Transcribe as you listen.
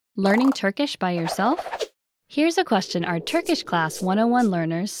Learning Turkish by yourself? Here's a question our Turkish Class 101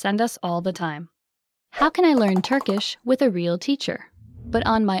 learners send us all the time. How can I learn Turkish with a real teacher, but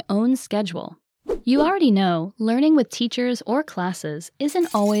on my own schedule? You already know learning with teachers or classes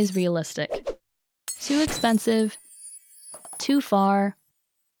isn't always realistic. Too expensive, too far,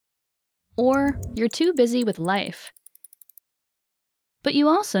 or you're too busy with life. But you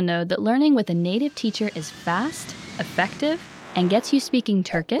also know that learning with a native teacher is fast, effective, and gets you speaking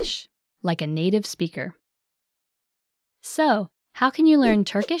Turkish like a native speaker. So, how can you learn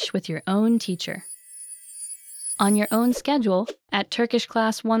Turkish with your own teacher? On your own schedule at Turkish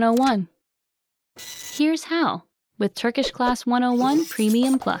Class 101. Here's how with Turkish Class 101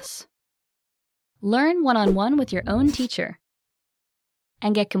 Premium Plus. Learn one-on-one with your own teacher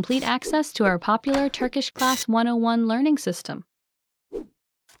and get complete access to our popular Turkish Class 101 learning system.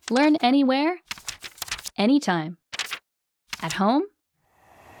 Learn anywhere, anytime. At home,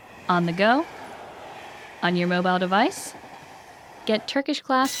 on the go, on your mobile device. Get Turkish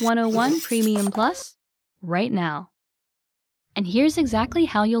Class 101 Premium Plus right now. And here's exactly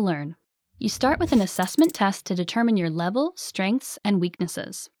how you'll learn. You start with an assessment test to determine your level, strengths, and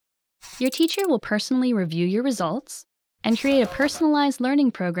weaknesses. Your teacher will personally review your results and create a personalized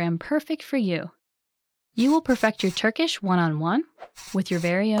learning program perfect for you. You will perfect your Turkish one-on-one with your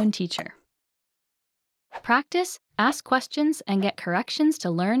very own teacher. Practice, ask questions, and get corrections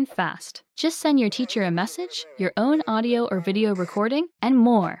to learn fast. Just send your teacher a message, your own audio or video recording, and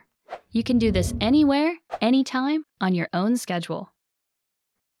more. You can do this anywhere, anytime, on your own schedule.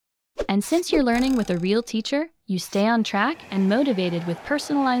 And since you're learning with a real teacher, you stay on track and motivated with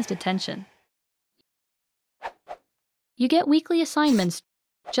personalized attention. You get weekly assignments,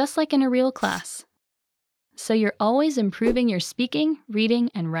 just like in a real class. So you're always improving your speaking, reading,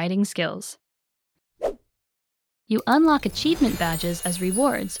 and writing skills. You unlock achievement badges as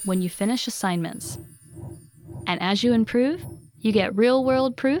rewards when you finish assignments. And as you improve, you get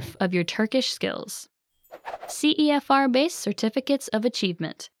real-world proof of your Turkish skills. CEFR-based certificates of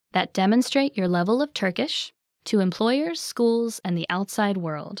achievement that demonstrate your level of Turkish to employers, schools, and the outside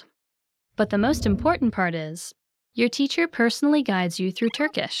world. But the most important part is, your teacher personally guides you through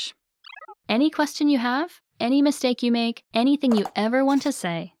Turkish. Any question you have, any mistake you make, anything you ever want to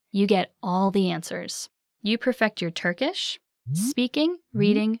say, you get all the answers. You perfect your Turkish, speaking,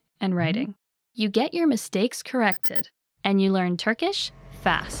 reading, and writing. You get your mistakes corrected, and you learn Turkish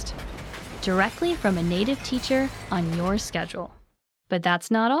fast, directly from a native teacher on your schedule. But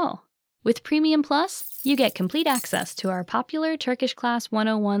that's not all. With Premium Plus, you get complete access to our popular Turkish Class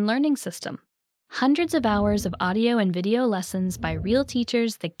 101 learning system. Hundreds of hours of audio and video lessons by real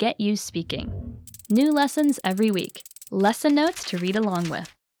teachers that get you speaking. New lessons every week, lesson notes to read along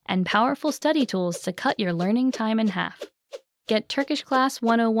with, and powerful study tools to cut your learning time in half. Get Turkish Class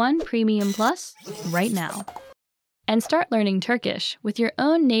 101 Premium Plus right now. And start learning Turkish with your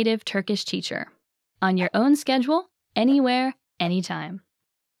own native Turkish teacher. On your own schedule, anywhere, anytime.